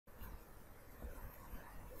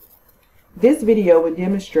This video will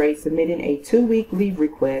demonstrate submitting a 2-week leave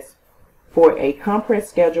request for a compressed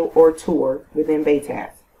schedule or tour within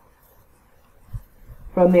VATAS.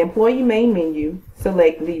 From the Employee main menu,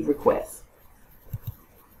 select Leave Requests.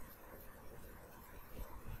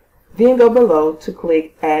 Then go below to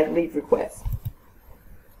click Add Leave Request.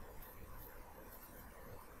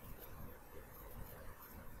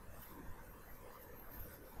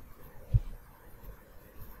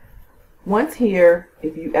 Once here,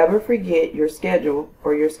 if you ever forget your schedule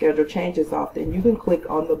or your schedule changes often, you can click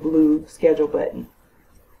on the blue Schedule button.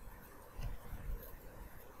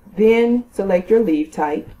 Then select your leave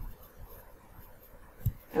type,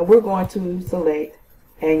 and we're going to select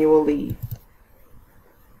Annual Leave.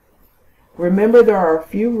 Remember, there are a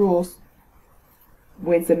few rules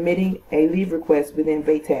when submitting a leave request within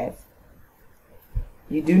VATAS.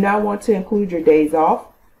 You do not want to include your days off,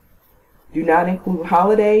 do not include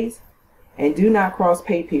holidays, and do not cross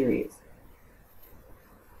pay periods.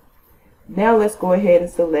 Now let's go ahead and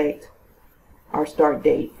select our start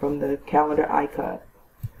date from the calendar icon.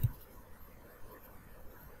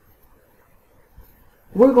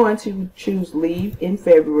 We're going to choose leave in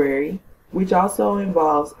February, which also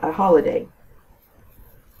involves a holiday.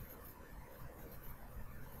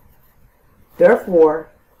 Therefore,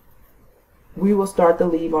 we will start the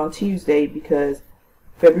leave on Tuesday because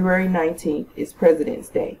February 19th is President's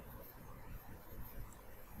Day.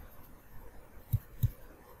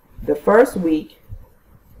 The first week,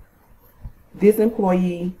 this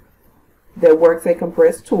employee that works a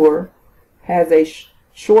compressed tour has a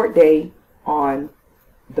short day on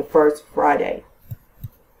the first Friday.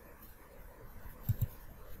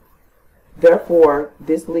 Therefore,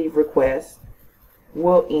 this leave request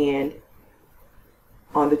will end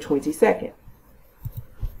on the 22nd.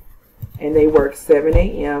 And they work 7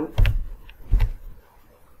 a.m.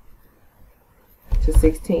 to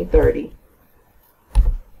 16:30.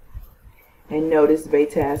 And notice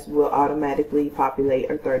VATAS will automatically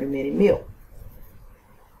populate a 30-minute meal.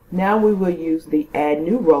 Now we will use the Add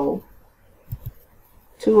New Role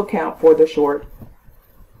to account for the short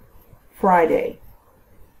Friday.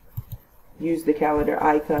 Use the calendar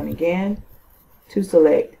icon again to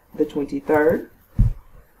select the 23rd.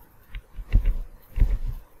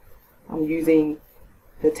 I'm using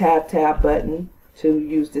the Tab button to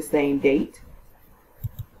use the same date.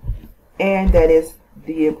 And that is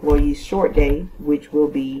the employee's short day, which will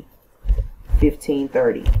be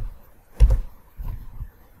 15:30.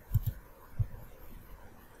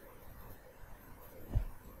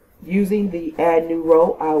 Using the Add New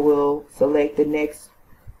Role, I will select the next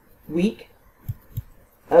week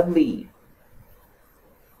of leave.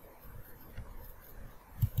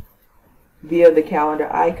 Via the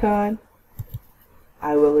calendar icon,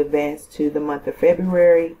 I will advance to the month of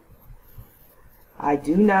February. I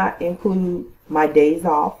do not include my days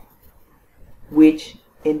off, which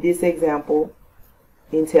in this example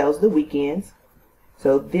entails the weekends.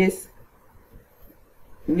 So this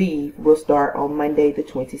leave will start on Monday the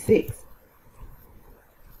 26th.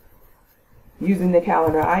 Using the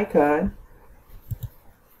calendar icon,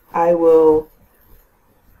 I will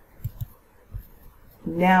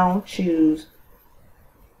now choose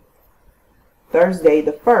Thursday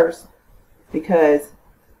the 1st because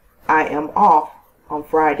I am off on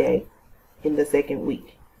Friday in the second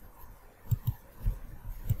week.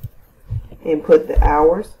 Input the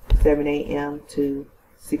hours, 7 a.m. to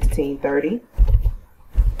 16:30.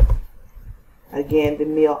 Again, the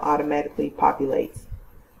meal automatically populates.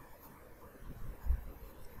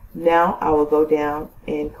 Now I will go down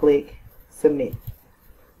and click Submit.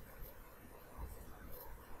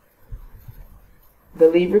 The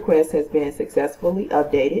leave request has been successfully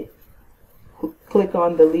updated. Click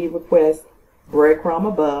on the leave request breadcrumb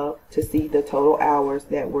above to see the total hours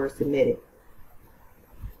that were submitted.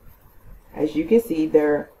 As you can see,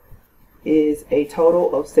 there is a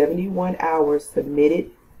total of 71 hours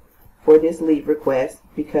submitted for this leave request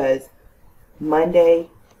because Monday,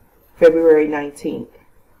 February 19th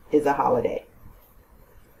is a holiday.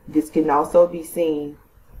 This can also be seen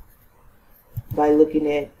by looking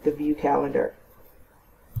at the view calendar.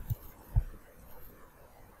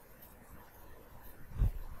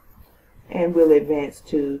 And we'll advance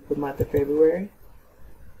to the month of February.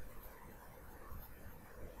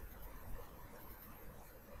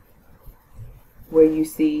 Where you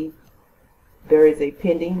see there is a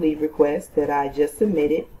pending leave request that I just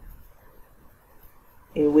submitted,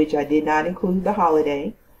 in which I did not include the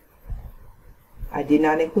holiday. I did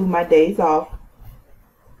not include my days off.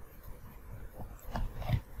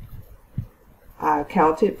 I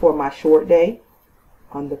accounted for my short day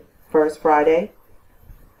on the first Friday.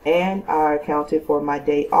 and I accounted for my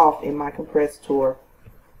day off in my compressed tour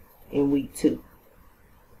in week 2.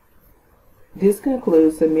 This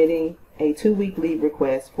concludes submitting a 2-week leave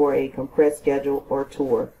request for a compressed schedule or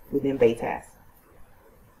tour within VATAS.